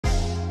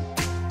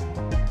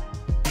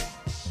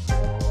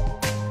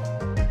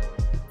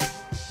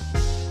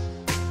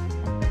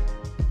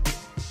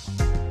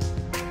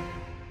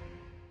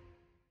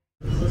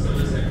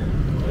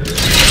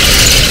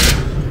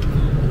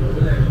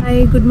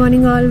Hi, good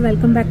morning all.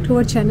 Welcome back to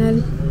our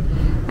channel.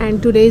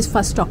 And today is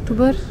 1st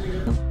October.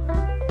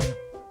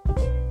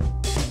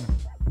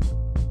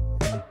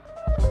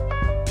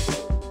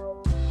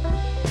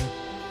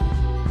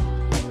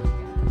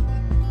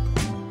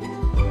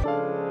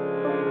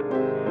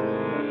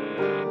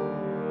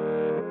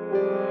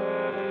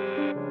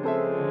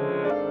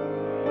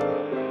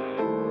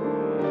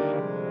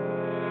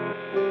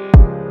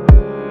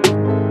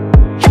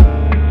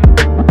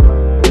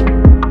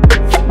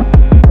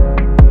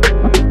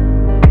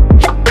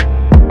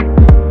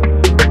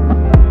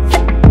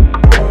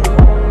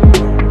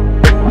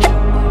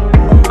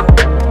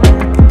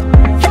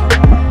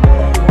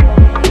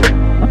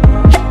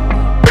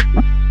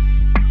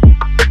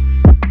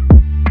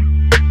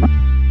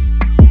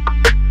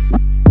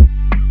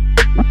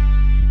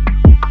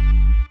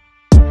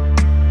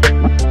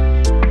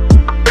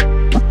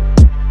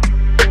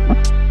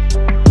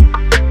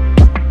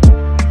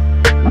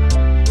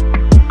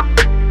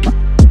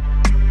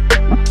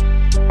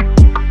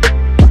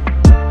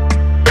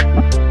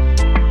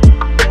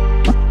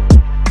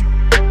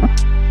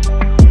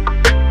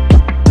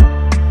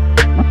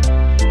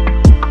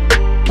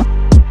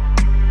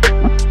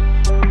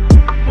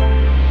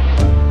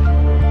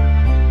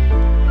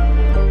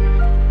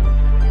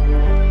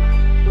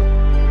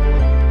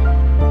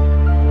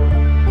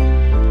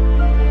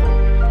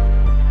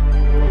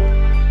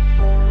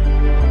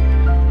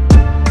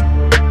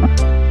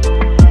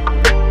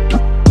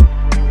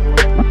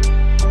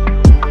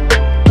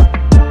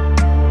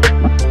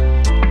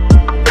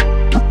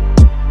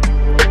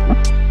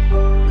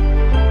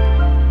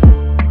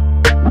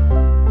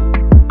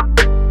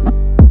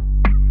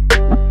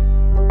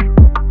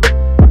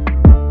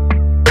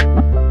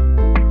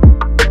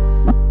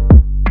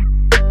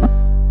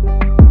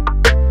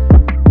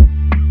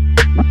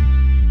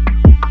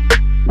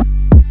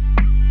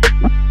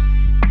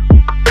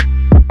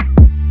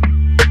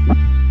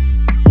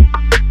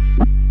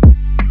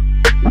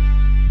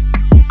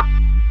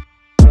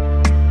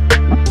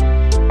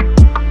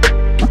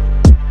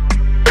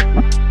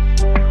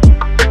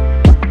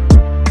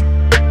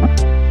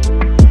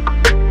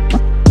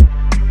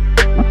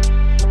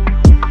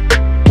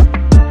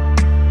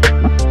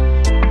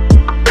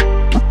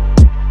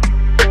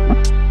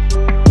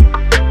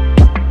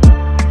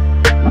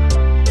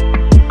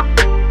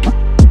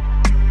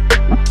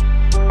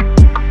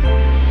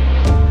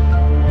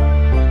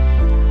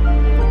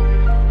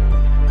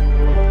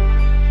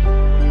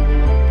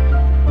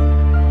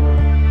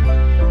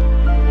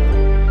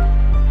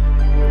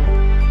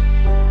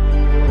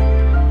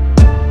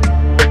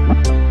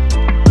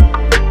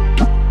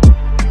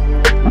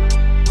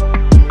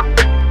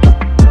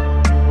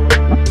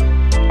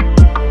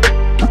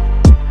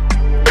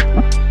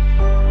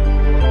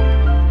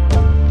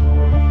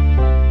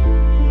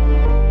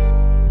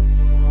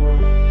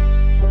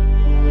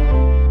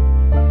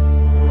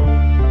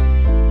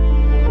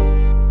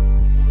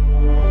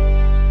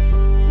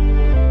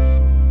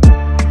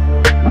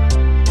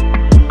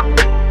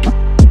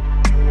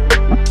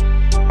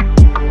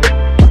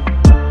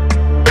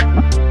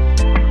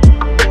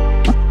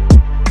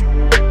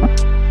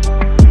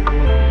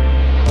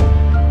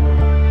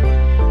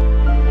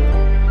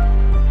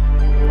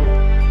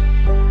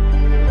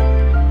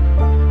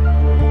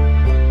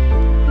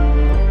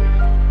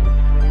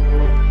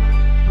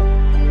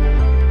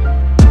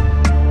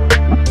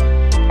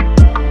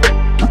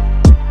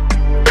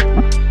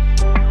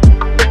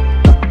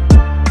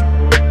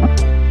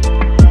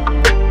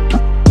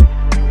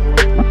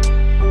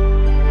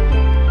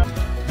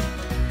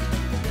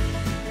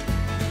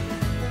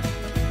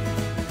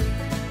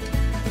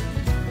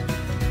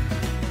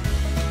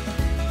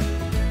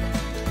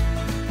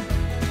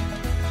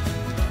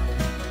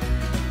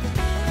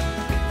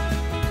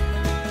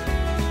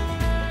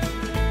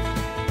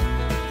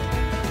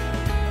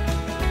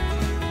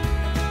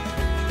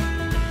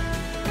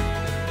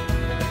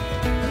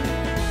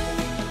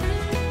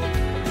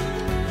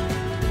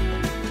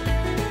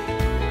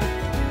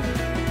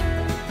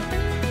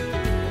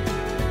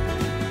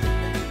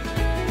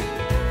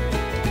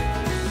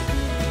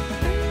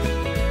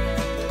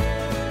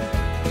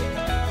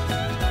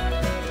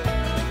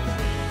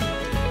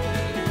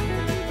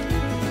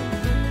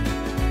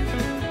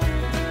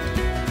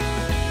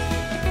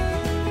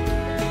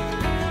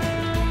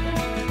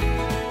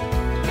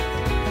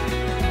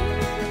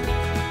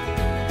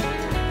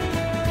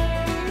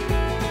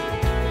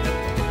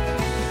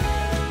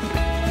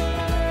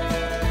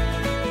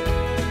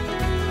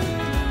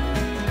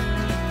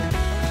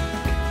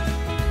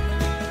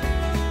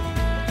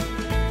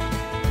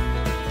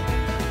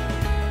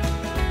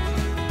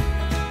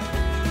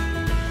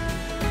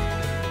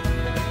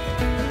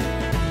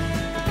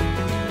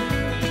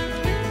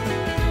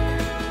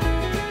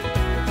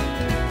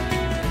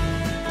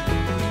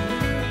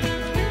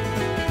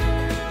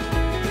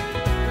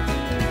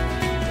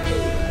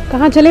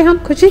 कहाँ चले हम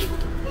खुशी?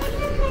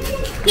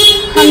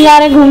 हम जा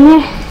रहे घूमने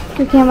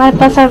क्योंकि हमारे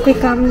पास और कोई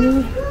काम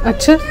नहीं है।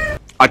 अच्छा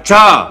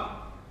अच्छा,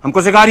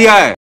 हमको सिखा रिया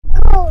है।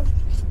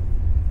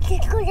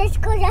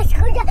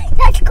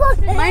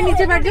 भाई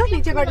नीचे बैठ जाओ,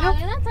 नीचे बैठ जाओ,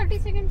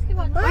 30 सेकंड्स की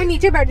बात। भाई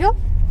नीचे बैठ जाओ।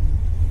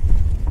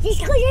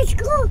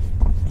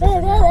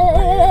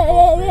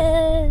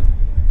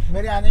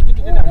 मेरे आने की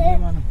टिकट आ गई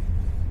मानो।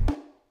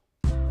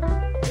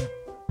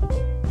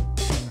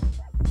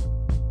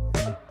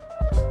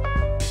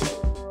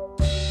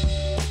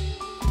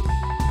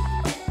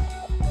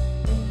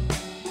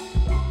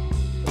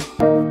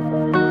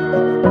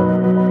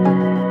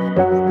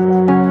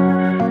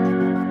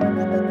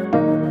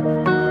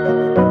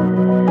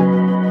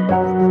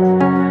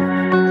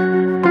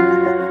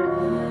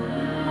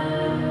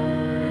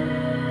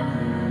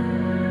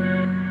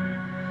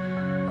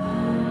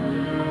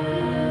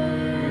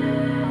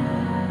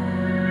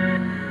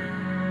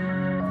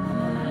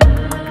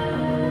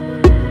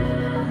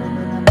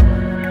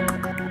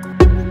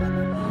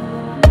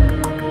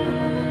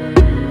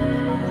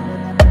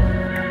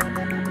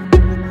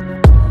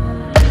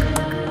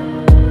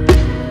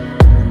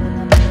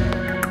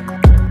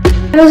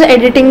 I was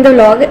editing the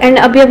vlog and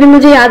अभी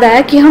मुझे याद आया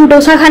कि हम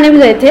डोसा खाने भी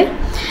गए थे,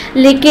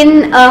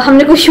 लेकिन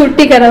हमने कुछ शूट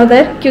नहीं करा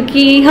उधर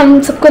क्योंकि हम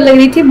सबको लग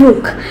रही थी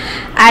भूख।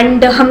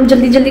 एंड हम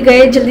जल्दी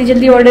गए,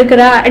 जल्दी ऑर्डर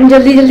करा एंड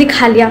जल्दी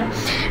खा लिया।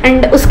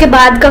 एंड उसके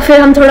बाद का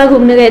फिर हम थोड़ा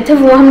घूमने गए थे,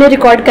 वो हमने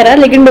रिकॉर्ड करा,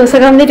 लेकिन डोसा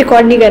का हमने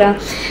रिकॉर्ड नहीं करा।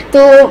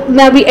 तो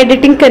मैं अभी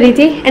एडिटिंग कर रही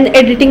थी एंड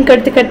एडिटिंग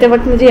करते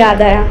वक्त मुझे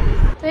याद आया।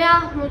 तो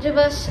यार मुझे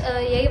बस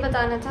यही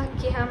बताना था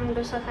कि हम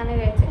डोसा खाने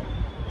गए थे।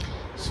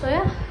 सो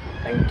या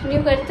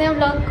कंटिन्यू करते हैं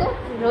व्लॉग को।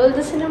 Role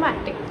the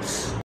cinematics.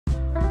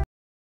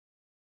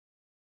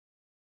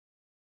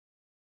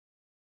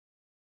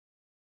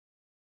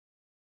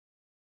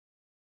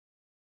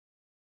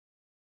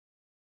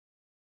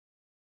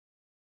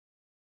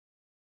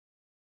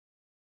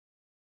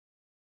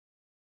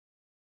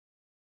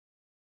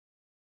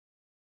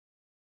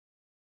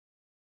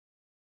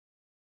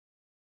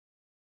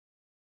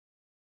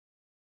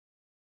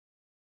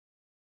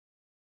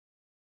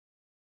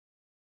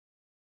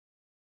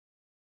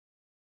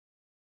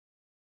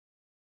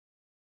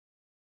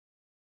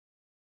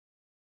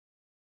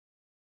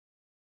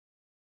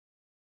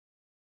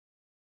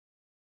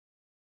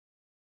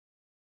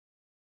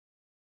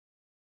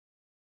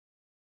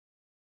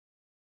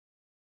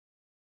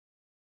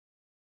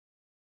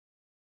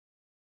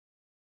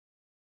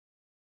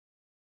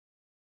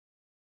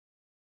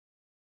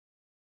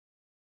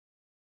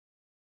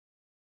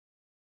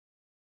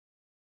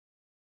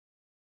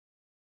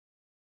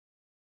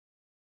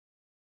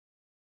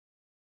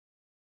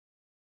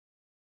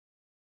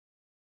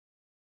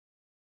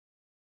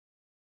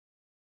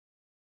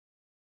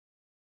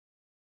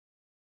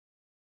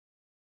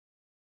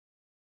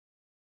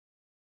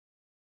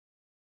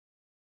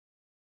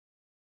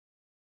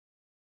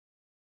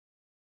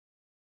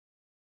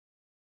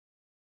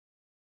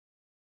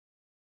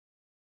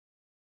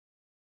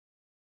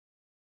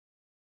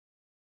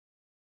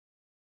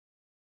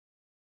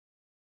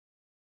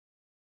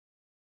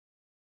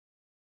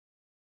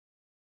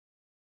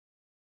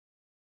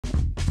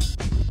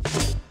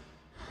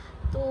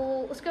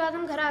 उसके बाद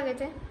हम घर आ गए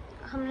थे।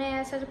 हमने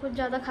ऐसा कुछ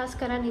ज़्यादा खास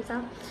करा नहीं था।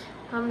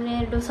 हमने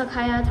डोसा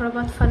खाया, थोड़ा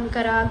बहुत फ़न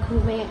करा,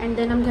 घूमे एंड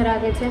देन हम घर आ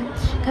गए थे।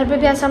 घर पे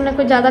भी ऐसा हमने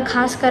कुछ ज़्यादा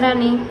खास करा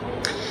नहीं।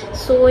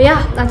 So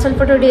yeah, that's all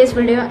for today's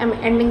video. I'm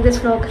ending this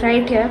vlog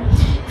right here.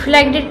 If you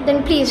liked it,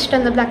 then please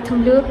turn the black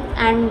thumb blue,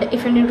 and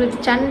if you're new to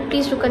the channel,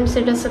 please do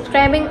consider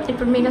subscribing. It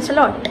would mean us a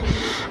lot,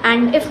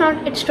 and if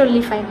not, it's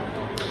totally fine.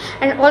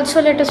 And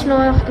also let us know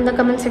in the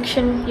comment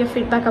section your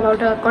feedback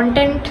about our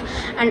content,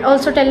 and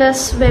also tell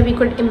us where we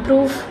could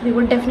improve. We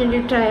would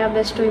definitely try our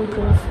best to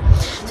improve.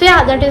 So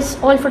yeah, that is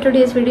all for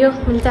today's video.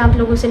 मिलते हैं आप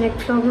लोगों से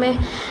next vlog में,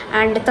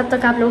 and तब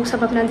तक आप लोग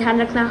सब अपना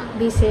ध्यान रखना.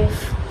 Be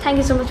safe.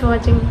 Thank you so much for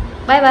watching.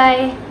 Bye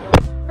bye.